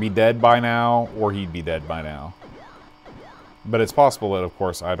 I'd either be dead by now, or he'd be dead by now. But it's possible that, of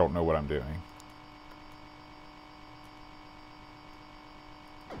course, I don't know what I'm doing.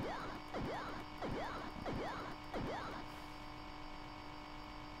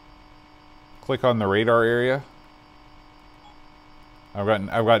 click on the radar area. I've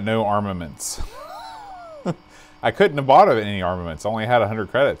got no armaments. I couldn't have bought any armaments. I only had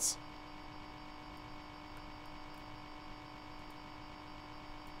 100 credits.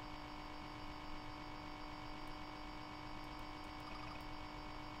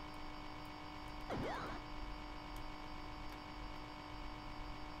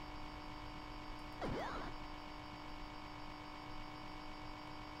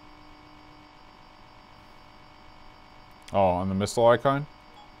 Oh, on the missile icon?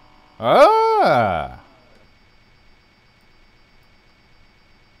 Ah!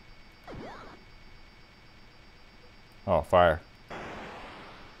 Oh, fire.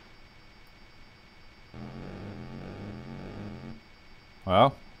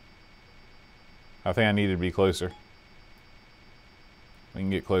 Well, I think I need to be closer. We can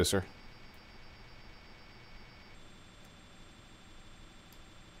get closer.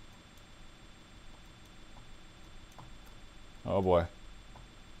 Oh boy.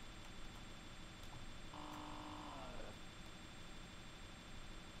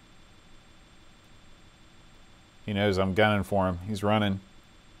 He knows I'm gunning for him. He's running.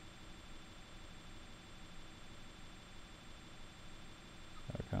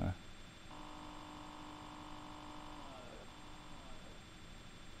 Okay.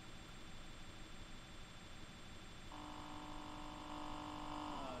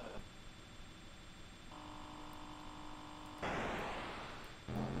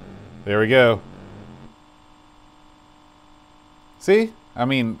 There we go. See? I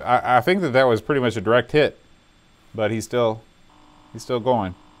mean, I think that was pretty much a direct hit. But he's still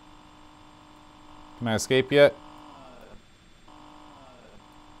going. Can I escape yet?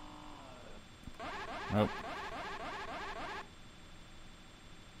 Nope.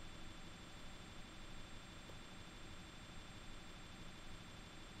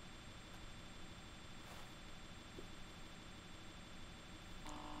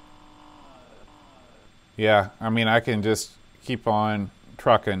 Yeah, I mean, I can just keep on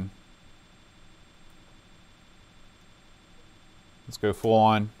trucking. Let's go full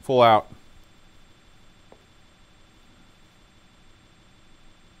on, full out.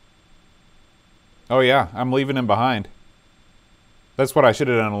 Oh yeah, I'm leaving him behind. That's what I should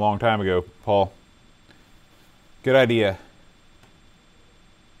have done a long time ago, Paul. Good idea.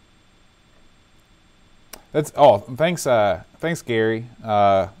 Thanks Gary.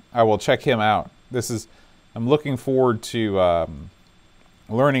 I will check him out. I'm looking forward to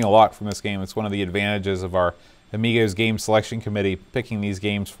learning a lot from this game. It's one of the advantages of our Amigos Game Selection Committee, picking these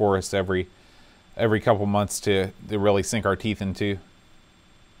games for us every couple months to really sink our teeth into.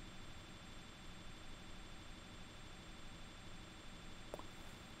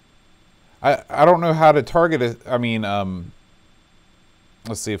 I don't know how to target it. I mean,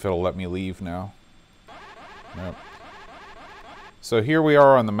 let's see if it'll let me leave now. Nope. So here we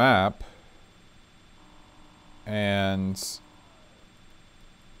are on the map, and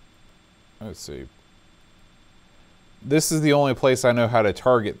let's see. This is the only place I know how to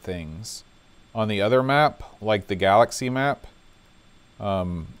target things. On the other map, like the Galaxy map,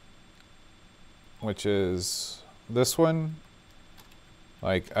 which is this one,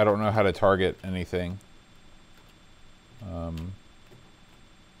 like, I don't know how to target anything.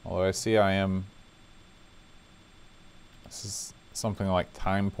 Although I see this is something like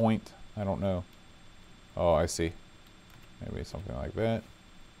time point. I don't know. Oh, I see. Maybe something like that.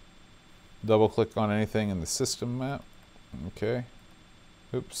 Double click on anything in the system map. Okay.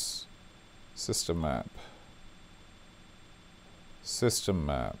 Oops. System map. System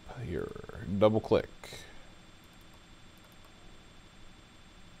map here. Double click.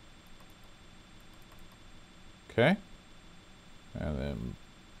 Okay. And then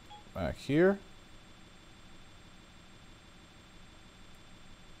back here.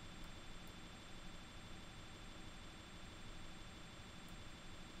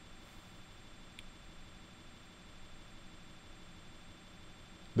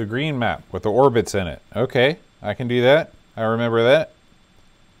 The green map with the orbits in it. Okay, I can do that. I remember that.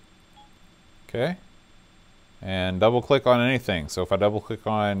 Okay. And double click on anything. So if I double click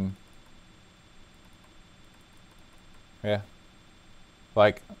on, yeah,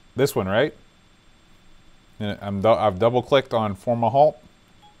 like this one, right? And I've double clicked on form a halt.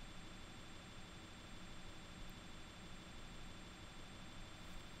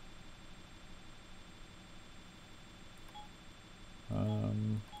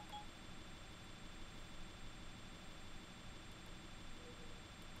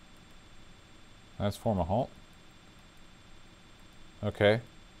 That's form a halt. Okay.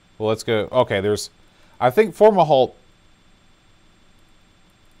 Well, let's go. Okay, I think form a halt.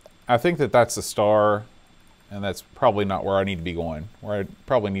 I think that that's a star, and that's probably not where I need to be going. Where I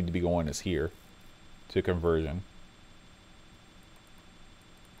probably need to be going is here to conversion.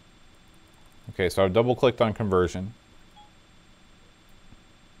 Okay, so I've double clicked on conversion.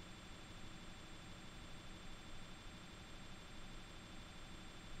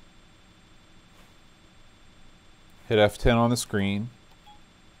 Hit F10 on the screen.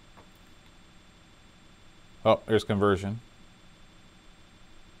 Oh, there's conversion.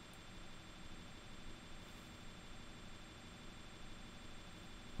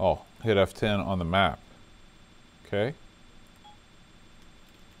 Oh, hit F10 on the map. Okay.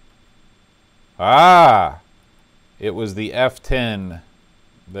 Ah! It was the F10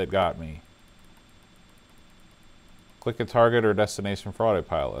 that got me. Click a target or destination for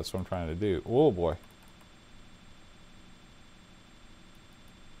autopilot. That's what I'm trying to do. Oh boy.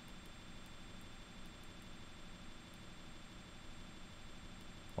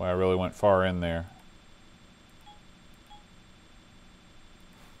 Boy, I really went far in there.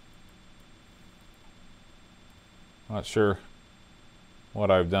 Not sure what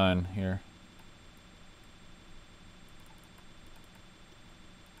I've done here.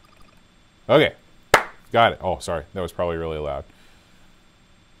 Okay, got it. Oh, sorry, that was probably really loud.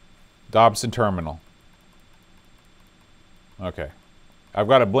 Dobson Terminal. Okay, I've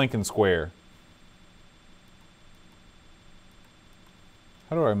got a blinking square.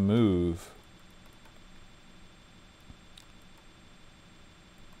 How do I move?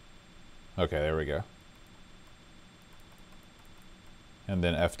 Okay, there we go. And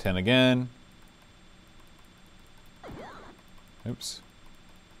then F10 again. Oops.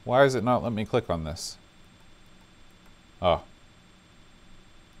 Why is it not letting me click on this? Oh.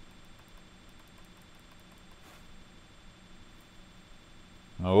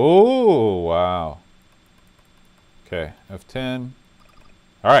 Oh, wow. Okay, F10.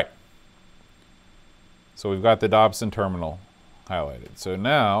 All right. So we've got the Dobson Terminal highlighted. So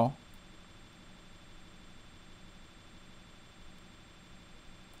now,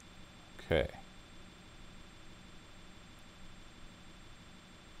 okay.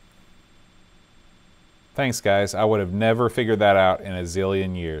 Thanks, guys. I would have never figured that out in a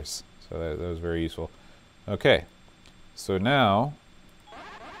zillion years. So that was very useful. Okay. So now,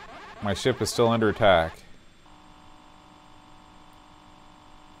 my ship is still under attack.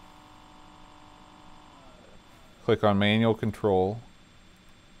 Click on manual control.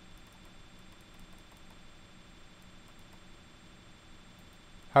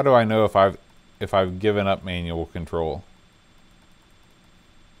 How do I know if I've given up manual control?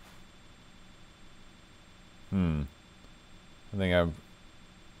 I think I've...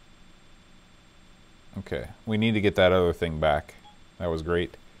 Okay, we need to get that other thing back. That was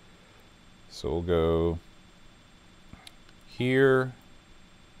great. So we'll go here.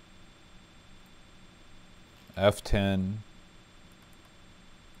 F10.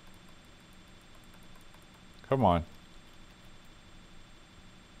 Come on.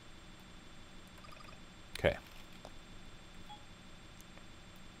 Okay.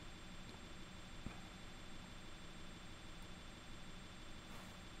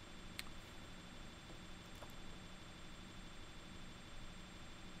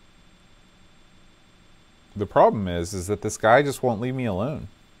 The problem is that this guy just won't leave me alone.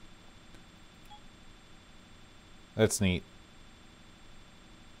 That's neat.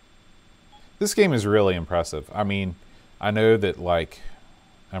 This game is really impressive. I mean, I know that, like,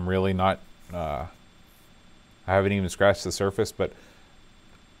 I'm really not... I haven't even scratched the surface, but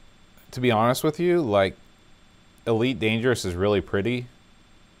to be honest with you, like, Elite Dangerous is really pretty,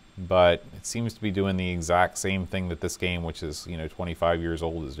 but it seems to be doing the exact same thing that this game, which is, 25 years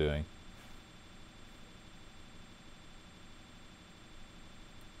old, is doing.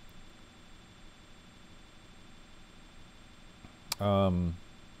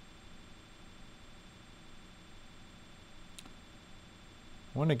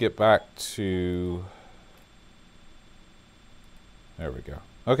 I want to get back to... There we go.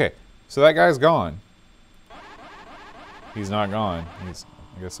 Okay, so that guy's gone. He's not gone. He's...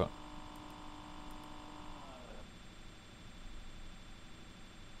 I guess...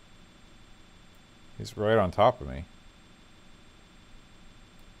 He's right on top of me.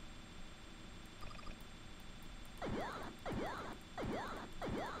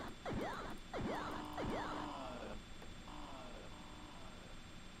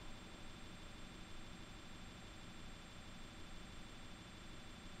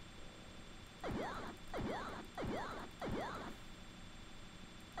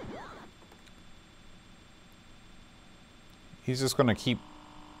 He's just going to keep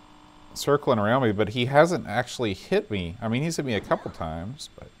circling around me, but he hasn't actually hit me. I mean, he's hit me a couple times,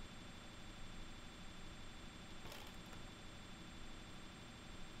 but...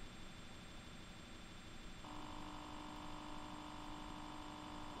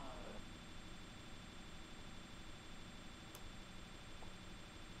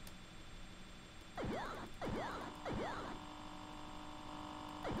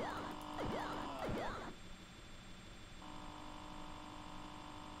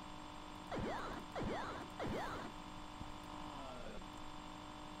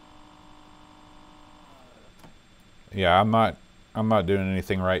 Yeah, I'm not doing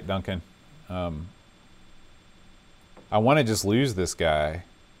anything right, Duncan. I want to just lose this guy.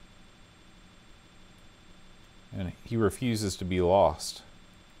 And he refuses to be lost.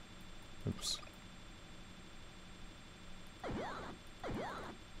 Oops.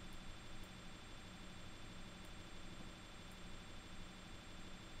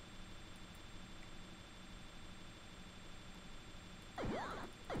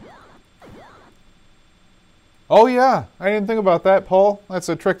 Oh yeah, I didn't think about that, Paul. That's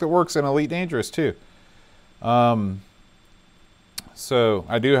a trick that works in Elite Dangerous too. So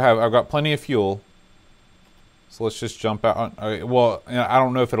I've got plenty of fuel. So let's just jump out. Well, I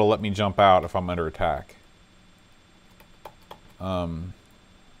don't know if it'll let me jump out if I'm under attack. I'm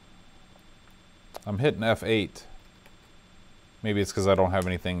hitting F8. Maybe it's because I don't have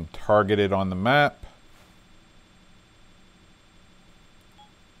anything targeted on the map.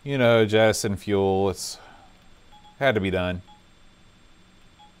 You know, jettison fuel. It's had to be done.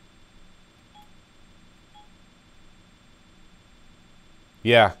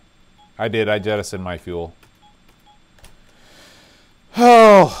 Yeah, I did. I jettisoned my fuel.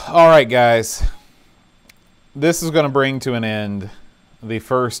 Oh, all right, guys. This is going to bring to an end the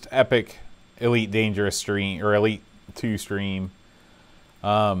first epic Elite Dangerous stream, or Elite 2 stream.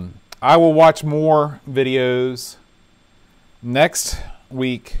 I will watch more videos. Next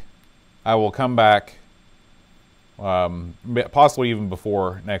week, I will come back, possibly even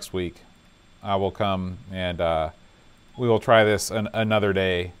before next week. I will come and we will try this another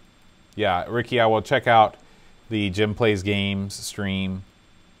day. Yeah, Ricky, I will check out the Jim Plays Games stream.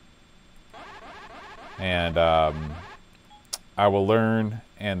 And I will learn.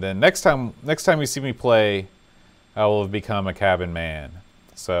 And then next time you see me play, I will have become a cabin man.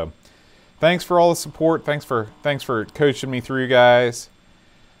 So thanks for all the support. Thanks for coaching me through, guys.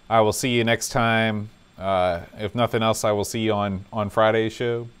 I will see you next time. If nothing else, I will see you on Friday's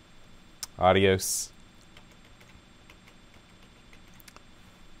show. Adios.